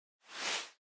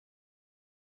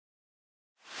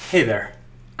Hey there,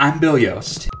 I'm Bill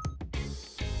Yost.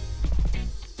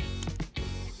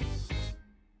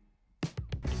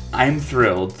 I am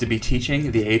thrilled to be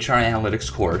teaching the HR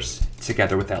Analytics course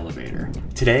together with Elevator.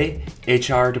 Today,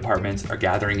 HR departments are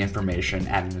gathering information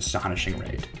at an astonishing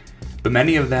rate, but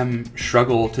many of them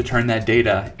struggle to turn that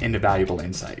data into valuable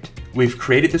insight. We've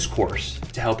created this course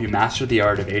to help you master the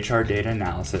art of HR data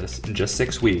analysis in just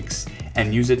 6 weeks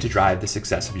and use it to drive the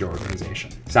success of your organization.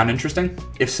 Sound interesting?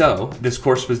 If so, this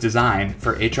course was designed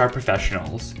for HR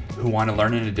professionals who want to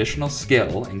learn an additional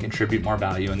skill and contribute more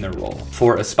value in their role,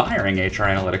 for aspiring HR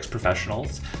analytics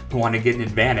professionals who want to get an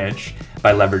advantage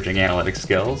by leveraging analytics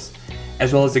skills,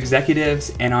 as well as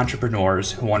executives and entrepreneurs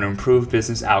who want to improve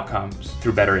business outcomes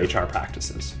through better HR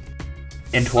practices.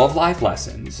 In 12 live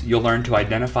lessons, you'll learn to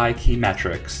identify key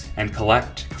metrics and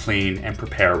collect, clean, and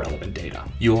prepare relevant data.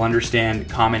 You'll understand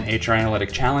common HR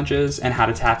analytic challenges and how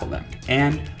to tackle them.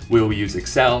 And we will use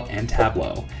Excel and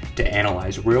Tableau to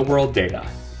analyze real-world data,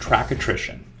 track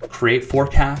attrition, create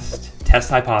forecasts, test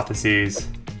hypotheses,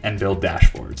 and build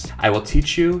dashboards. I will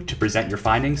teach you to present your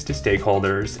findings to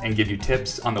stakeholders and give you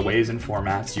tips on the ways and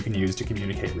formats you can use to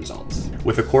communicate results.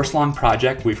 With a course-long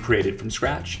project we've created from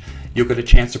scratch, you'll get a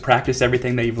chance to practice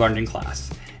everything that you've learned in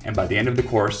class. And by the end of the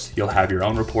course, you'll have your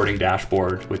own reporting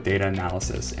dashboard with data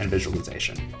analysis and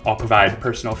visualization. I'll provide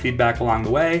personal feedback along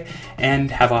the way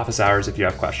and have office hours if you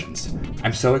have questions.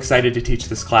 I'm so excited to teach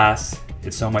this class.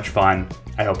 It's so much fun.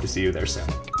 I hope to see you there soon.